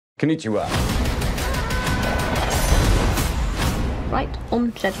Konnichiwa. Right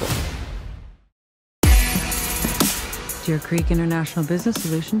on schedule. Deer Creek International Business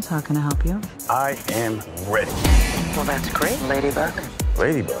Solutions, how can I help you? I am ready. Well, that's great, Ladybug.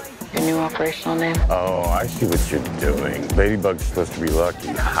 Ladybug. Your new operational name? Oh, I see what you're doing. Ladybug's supposed to be lucky.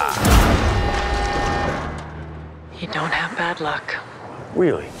 Ha! You don't have bad luck.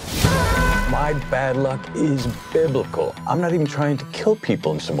 Really? My bad luck is biblical. I'm not even trying to kill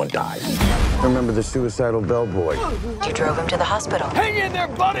people and someone dies. Remember the suicidal bellboy? You drove him to the hospital. Hang in there,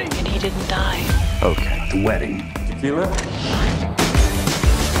 buddy! And he didn't die. Okay, the wedding. Tequila?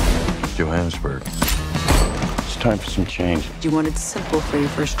 Johannesburg. It's time for some change. You wanted simple for your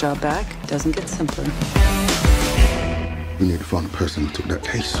first job back. Doesn't get simpler. We need to find the person who took that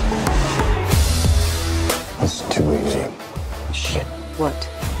case. That's too easy. Shit. What?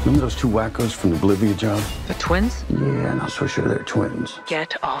 Remember those two wackos from the Bolivia job? The twins? Yeah, not so sure they're twins.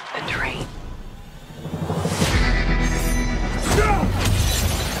 Get off the train.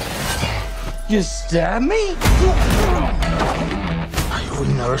 You stabbed me? I will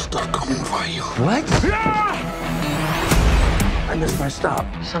never stop coming for you. What? I missed my stop.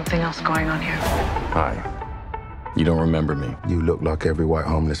 Something else going on here. Hi. You don't remember me? You look like every white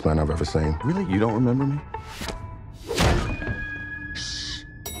homeless man I've ever seen. Really? You don't remember me?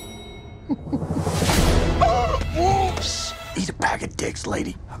 Eat a bag of dicks,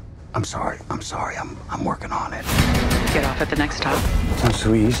 lady. I'm sorry. I'm working on it. Get off at the next stop. It's not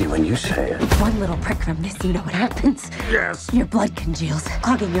so easy when you say it. One little prick from this, you know what happens? Yes. Your blood congeals,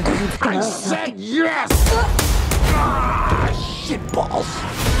 clogging your veins. I said yes! Shit balls.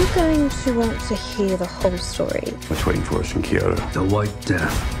 You're going to want to hear the whole story. What's waiting for us in Kyoto? The White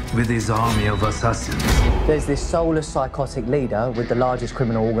Death, with his army of assassins. There's this soulless psychotic leader with the largest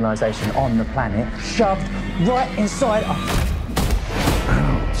criminal organization on the planet shoved right inside of...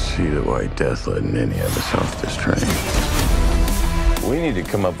 I don't see the White Death letting any of us off this train. We need to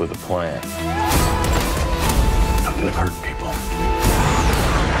come up with a plan. I'm gonna hurt people.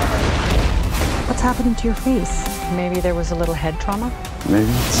 What's happening to your face? Maybe there was a little head trauma?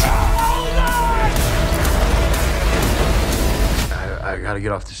 Maybe. I gotta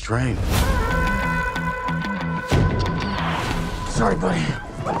get off this train. Sorry, buddy.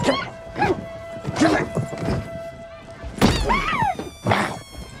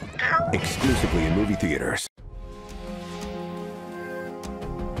 Exclusively in movie theaters.